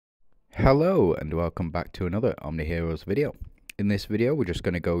Hello and welcome back to another OMNIHEROES video. In this video we're just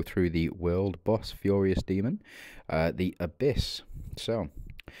going to go through the world boss Furious Demon, the Abyss. So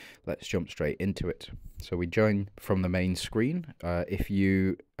let's jump straight into it. So we join from the main screen. If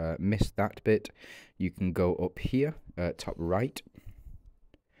you missed that bit, you can go up here, top right,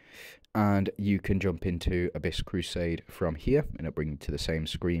 and you can jump into Abyss Crusade from here and it'll bring you to the same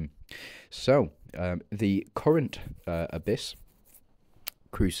screen. So the current Abyss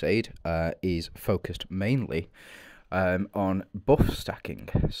Crusade is focused mainly on buff stacking.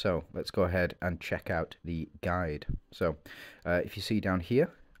 So let's go ahead and check out the guide. So if you see down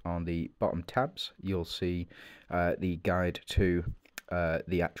here on the bottom tabs, you'll see the guide to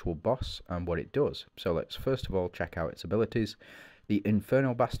the actual boss and what it does. So let's first of all check out its abilities. The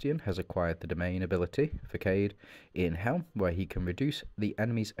Infernal Bastion has acquired the domain ability, Facade, in Hell, where he can reduce the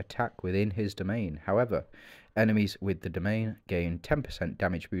enemy's attack within his domain. However, enemies with the domain gain 10%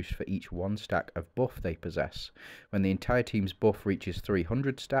 damage boost for each 1 stack of buff they possess. When the entire team's buff reaches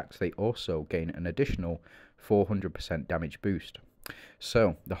 300 stacks, they also gain an additional 400% damage boost.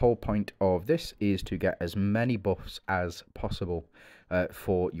 So, the whole point of this is to get as many buffs as possible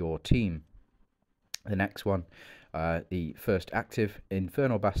for your team. The next one, the first active,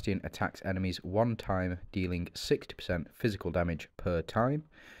 Infernal Bastion attacks enemies 1 time, dealing 60% physical damage per time.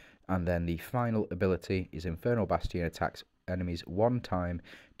 And then the final ability is Infernal Bastion attacks enemies 1 time,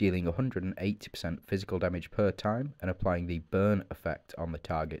 dealing 180% physical damage per time and applying the burn effect on the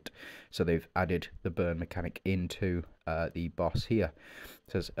target. So they've added the burn mechanic into the boss here.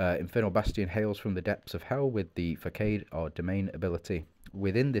 It says Infernal Bastion hails from the depths of hell with the Facade or domain ability.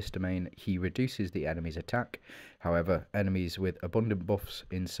 Within this domain, he reduces the enemy's attack. However, enemies with abundant buffs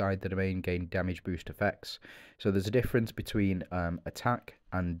inside the domain gain damage boost effects. So there's a difference between attack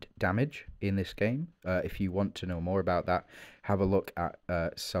and damage in this game. If you want to know more about that, have a look at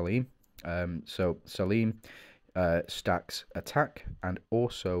Salim. So Salim stacks attack and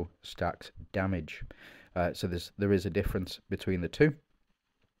also stacks damage. So there is a difference between the two.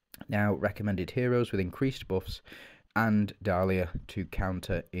 Now, recommended heroes with increased buffs and Dahlia to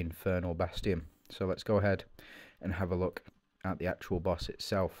counter Infernal Bastion. So let's go ahead and have a look at the actual boss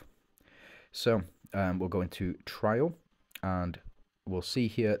itself. So we'll go into trial and we'll see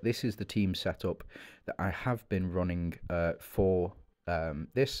here, this is the team setup that I have been running for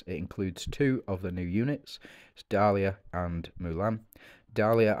this. It includes 2 of the new units, it's Dahlia and Mulan.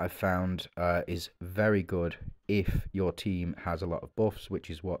 Dahlia I found is very good if your team has a lot of buffs, which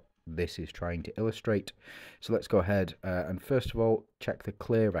is what this is trying to illustrate. So let's go ahead and first of all check the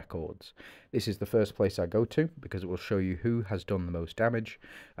clear records. This is the first place I go to because it will show you who has done the most damage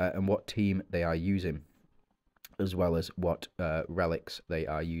and what team they are using, as well as what relics they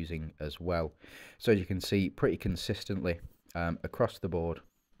are using as well. So as you can see, pretty consistently across the board,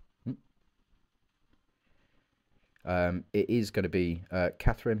 it is going to be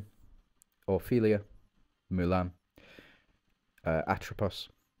Catherine, Ophelia, Mulan, Atropos,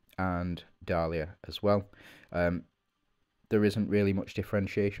 and Dahlia as well. There isn't really much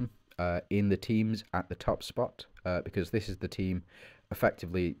differentiation in the teams at the top spot because this is the team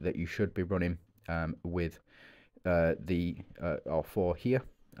effectively that you should be running with or for here.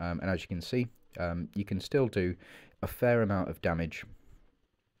 And as you can see, you can still do a fair amount of damage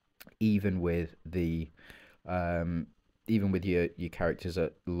even with the your characters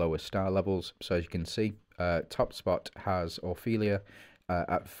at lower star levels. So as you can see, top spot has Ophelia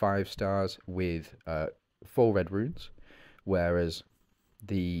at 5 stars with 4 red runes, whereas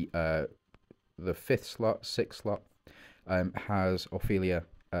the 5th slot, 6th slot has Ophelia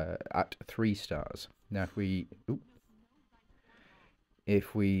at 3 stars. Now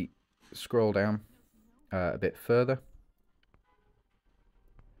if we scroll down a bit further,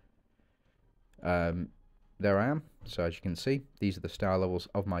 there I am. So as you can see, these are the star levels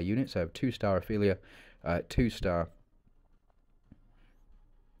of my units. I have 2-star Ophelia, 2-star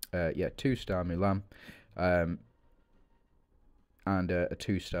 2-star Mulan, and a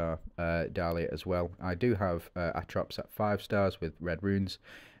 2-star Dahlia as well. I do have Atrops at 5 stars with red runes,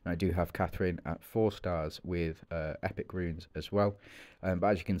 and I do have Catherine at 4 stars with epic runes as well. But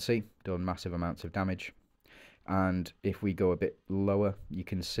as you can see, done massive amounts of damage. And if we go a bit lower, you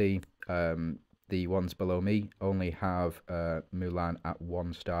can see the ones below me only have Mulan at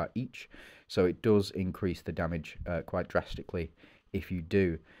 1 star each, so it does increase the damage quite drastically if you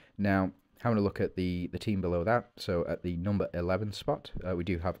do. Now, having a look at the team below that, so at the number 11 spot, we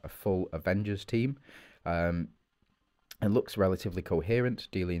do have a full Avengers team. It looks relatively coherent,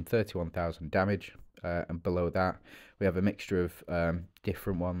 dealing 31,000 damage, and below that we have a mixture of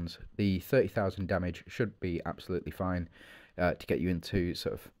different ones. The 30,000 damage should be absolutely fine. to get you into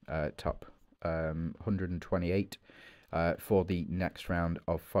sort of top 128 for the next round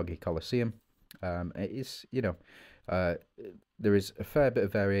of Foggy Coliseum. It is, you know, there is a fair bit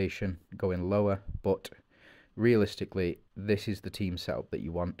of variation going lower, but realistically, this is the team setup that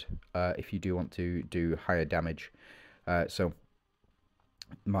you want if you do want to do higher damage. So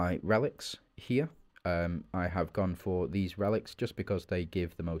my relics here, I have gone for these relics just because they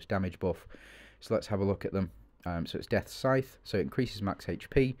give the most damage buff. So let's have a look at them. So it's Death Scythe, so it increases max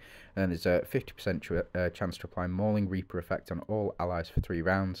HP, and there's a 50% chance to apply Mauling Reaper effect on all allies for 3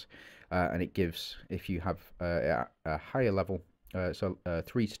 rounds, and it gives, if you have a higher level, so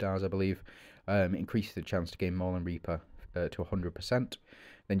 3 stars I believe, increases the chance to gain Mauling Reaper to 100%.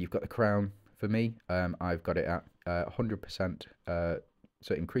 Then you've got the Crown for me, I've got it at 100%,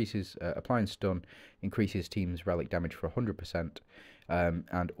 so it increases, applying stun, increases team's relic damage for 100%,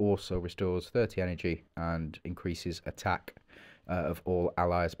 and also restores 30 energy and increases attack of all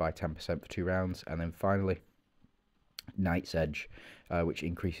allies by 10% for 2 rounds. And then finally, Knight's Edge, which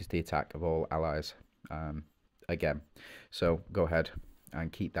increases the attack of all allies again. So go ahead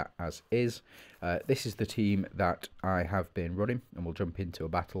and keep that as is. This is the team that I have been running, and we'll jump into a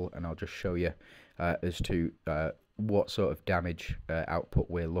battle and I'll just show you as to what sort of damage output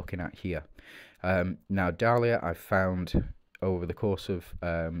we're looking at here. Now Dahlia I've found over the course of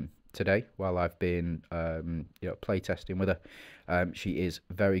today, while I've been play testing with her, she is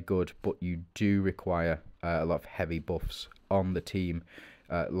very good, but you do require a lot of heavy buffs on the team,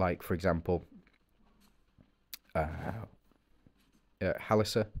 like for example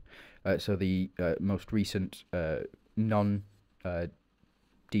Halissa, so the most recent non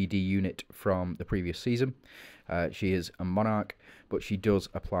DD unit from the previous season. She is a monarch, but she does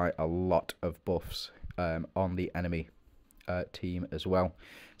apply a lot of buffs on the enemy team as well.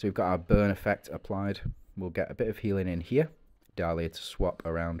 So we've got our burn effect applied. We'll get a bit of healing in here. Dahlia to swap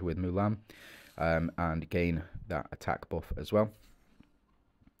around with Mulan and gain that attack buff as well.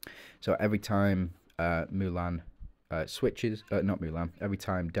 So every time Mulan switches, not Mulan, every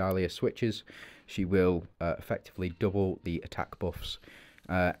time Dahlia switches, she will effectively double the attack buffs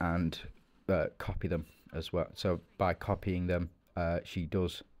and copy them as well. So by copying them, she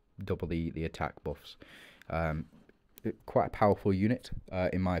does double the attack buffs. Quite a powerful unit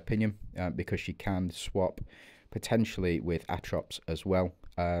in my opinion, because she can swap potentially with Atrops as well,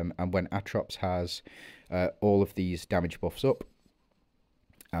 and when Atrops has all of these damage buffs up,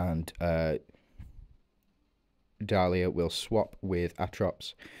 and Dahlia will swap with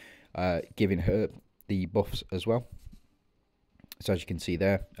Atrops, giving her the buffs as well. So as you can see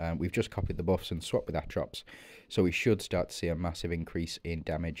there, we've just copied the buffs and swapped with Atrops, so we should start to see a massive increase in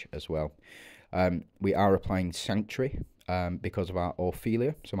damage as well. We are applying Sanctuary because of our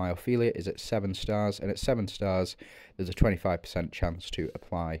Ophelia. So my Ophelia is at 7 stars, and at 7 stars there's a 25% chance to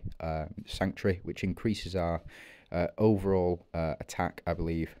apply Sanctuary, which increases our overall attack, I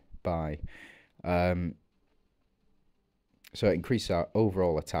believe, by... so it increases our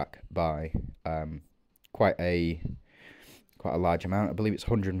overall attack by quite a large amount. I believe it's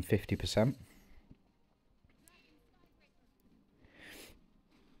 150%.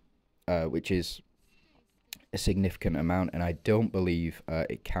 Which is a significant amount, and I don't believe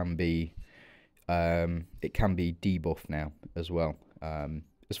it can be debuffed now as well,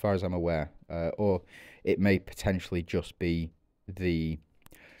 as far as I'm aware, or it may potentially just be the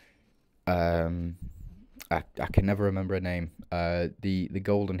I can never remember a name, the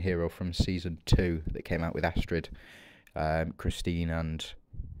golden hero from season 2 that came out with Astrid, Christine and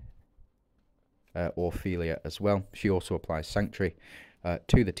Ophelia as well. She also applies Sanctuary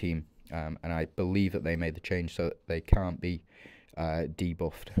to the team. And I believe that they made the change so that they can't be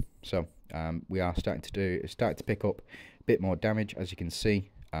debuffed. So we are starting to pick up a bit more damage, as you can see.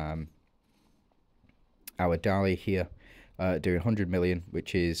 Our Dahlia here doing 100 million,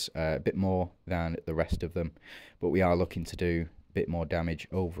 which is a bit more than the rest of them, but we are looking to do a bit more damage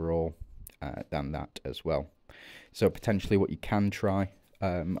overall than that as well. So potentially what you can try,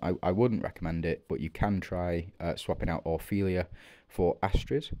 I wouldn't recommend it, but you can try swapping out Ophelia for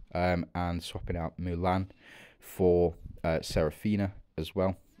Astrid, and swapping out Mulan for Seraphina as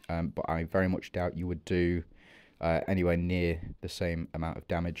well. But I very much doubt you would do anywhere near the same amount of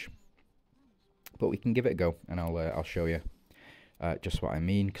damage. But we can give it a go, and I'll show you just what I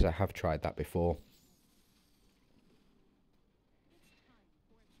mean, because I have tried that before.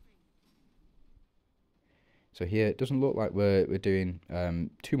 So here it doesn't look like we're doing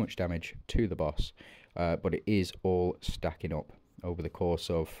too much damage to the boss, but it is all stacking up over the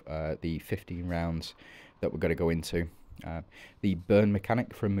course of the 15 rounds that we're going to go into. The burn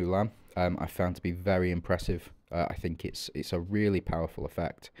mechanic from Mulan I found to be very impressive. I think it's a really powerful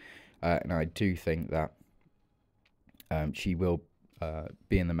effect, and I do think that she will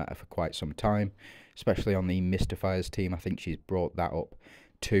be in the meta for quite some time, especially on the Mystifiers team. I think she's brought that up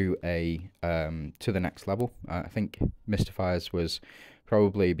to the next level. I think Mystifiers was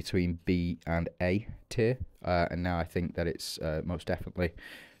probably between B and A tier, and now I think that it's most definitely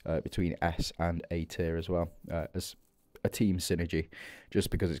between S and A tier as well, as a team synergy,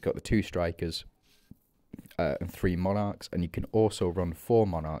 just because it's got the 2 strikers and 3 monarchs, and you can also run 4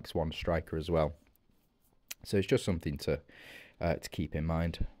 monarchs, 1 striker as well. So it's just something to keep in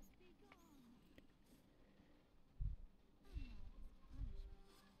mind.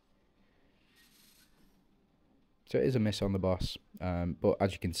 So it is a miss on the boss, but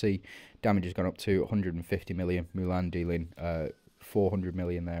as you can see, damage has gone up to 150 million. Mulan dealing 400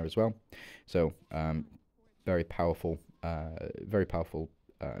 million there as well. So very powerful,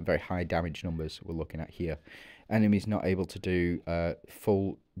 very high damage numbers we're looking at here. Enemies not able to do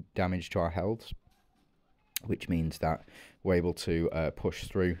full damage to our health, which means that we're able to push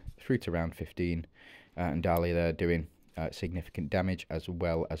through to round 15, and Dahlia there doing significant damage as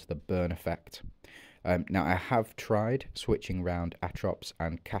well as the burn effect. Now I have tried switching around Atrops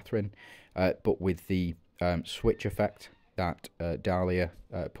and Catherine, but with the switch effect that Dahlia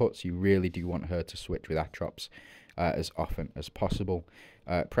puts, you really do want her to switch with Atrops as often as possible,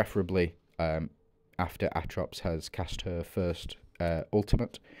 preferably after Atrops has cast her first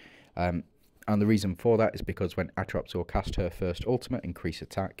ultimate. And the reason for that is because when Atrops will cast her first ultimate, increase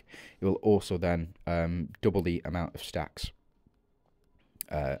attack, it will also then double the amount of stacks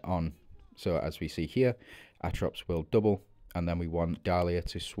on. So as we see here, Atrops will double, and then we want Dahlia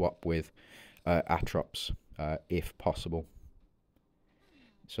to swap with Atrops if possible.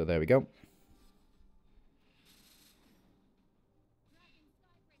 So there we go.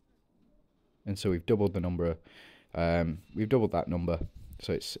 And so we've doubled the number. We've doubled that number.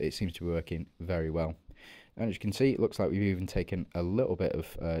 So it seems to be working very well. And as you can see, it looks like we've even taken a little bit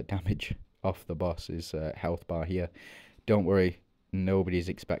of damage off the boss's health bar here. Don't worry, nobody's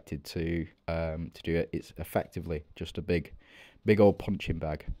expected to do it. It's effectively just a big old punching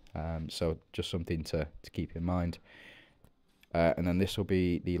bag. So just something to keep in mind. And then this will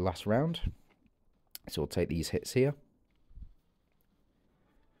be the last round. So we'll take these hits here.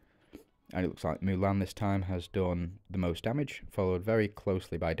 And it looks like Mulan this time has done the most damage, followed very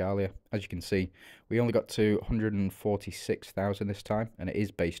closely by Dahlia. As you can see, we only got to 146,000 this time, and it is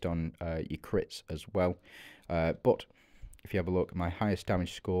based on your crits as well. But if you have a look, my highest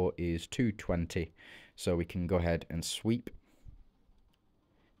damage score is 220, so we can go ahead and sweep,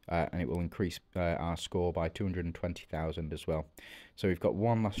 and it will increase our score by 220,000 as well. So we've got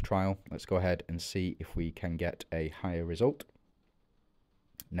one last trial. Let's go ahead and see if we can get a higher result.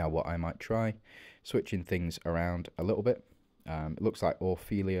 Now what I might try, switching things around a little bit. It looks like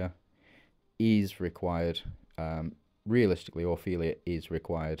Ophelia is required. Realistically, Ophelia is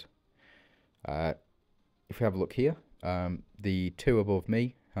required. If we have a look here, the 2 above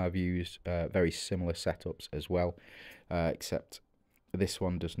me have used very similar setups as well, except this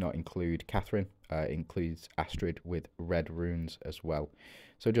one does not include Catherine. It includes Astrid with red runes as well.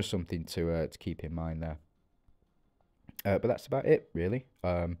 So just something to keep in mind there. But that's about it, really,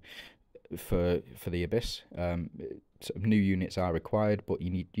 for the Abyss. Sort of new units are required, but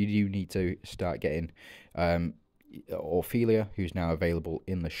you do need to start getting Ophelia, who's now available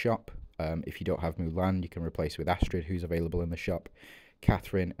in the shop. If you don't have Mulan, you can replace with Astrid, who's available in the shop.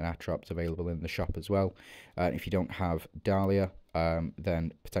 Catherine and Atrops available in the shop as well. If you don't have Dahlia,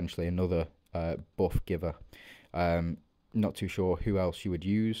 then potentially another buff giver. Not too sure who else you would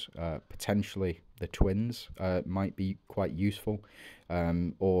use. Potentially the twins might be quite useful,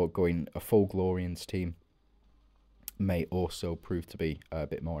 or going a full Glorians team may also prove to be a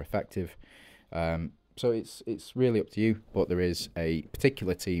bit more effective. So it's really up to you, but there is a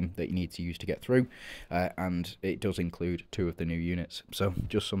particular team that you need to use to get through, and it does include 2 of the new units. So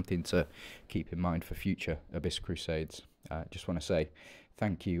just something to keep in mind for future Abyss Crusades. Just want to say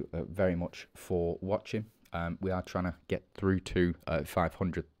thank you very much for watching. We are trying to get through to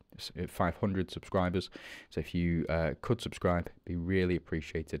 500 subscribers, so if you could subscribe, it'd be really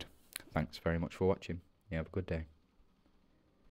appreciated. Thanks very much for watching. You have a good day.